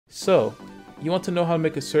So, you want to know how to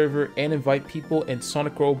make a server and invite people in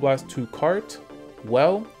Sonic Robo Blast 2 Kart?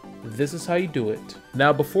 Well, this is how you do it.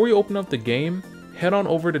 Now, before you open up the game, head on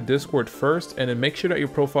over to Discord first and then make sure that your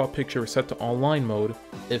profile picture is set to online mode.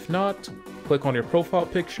 If not, click on your profile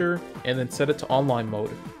picture and then set it to online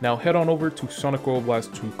mode. Now head on over to Sonic Robo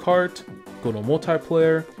Blast 2 Kart, go to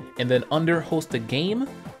multiplayer, and then under host a game,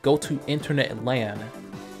 go to internet LAN.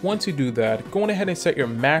 Once you do that, go on ahead and set your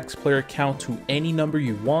max player count to any number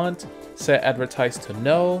you want, set advertise to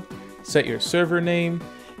no, set your server name,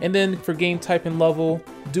 and then for game type and level,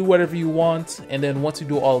 do whatever you want, and then once you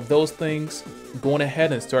do all of those things, go on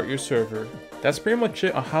ahead and start your server. That's pretty much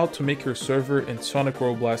it on how to make your server in Sonic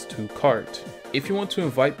Robo Blast 2 Kart. If you want to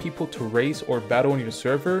invite people to race or battle in your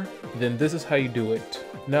server, then this is how you do it.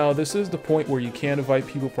 Now this is the point where you can invite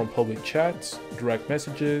people from public chats, direct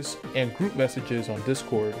messages, and group messages on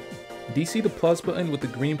Discord. Do you see the plus button with the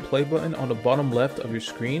green play button on the bottom left of your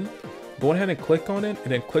screen? Go ahead and click on it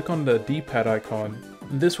and then click on the D-pad icon.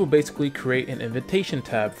 This will basically create an invitation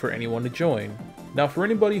tab for anyone to join. Now for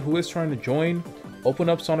anybody who is trying to join, open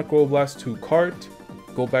up Sonic Robo Blast 2 Kart,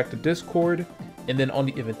 go back to Discord, and then on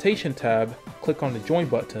the invitation tab, click on the join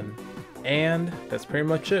button. And that's pretty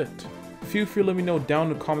much it. Feel free to let me know down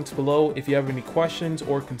in the comments below if you have any questions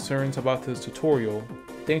or concerns about this tutorial.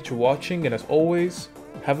 Thanks for watching, and as always,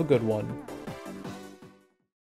 have a good one.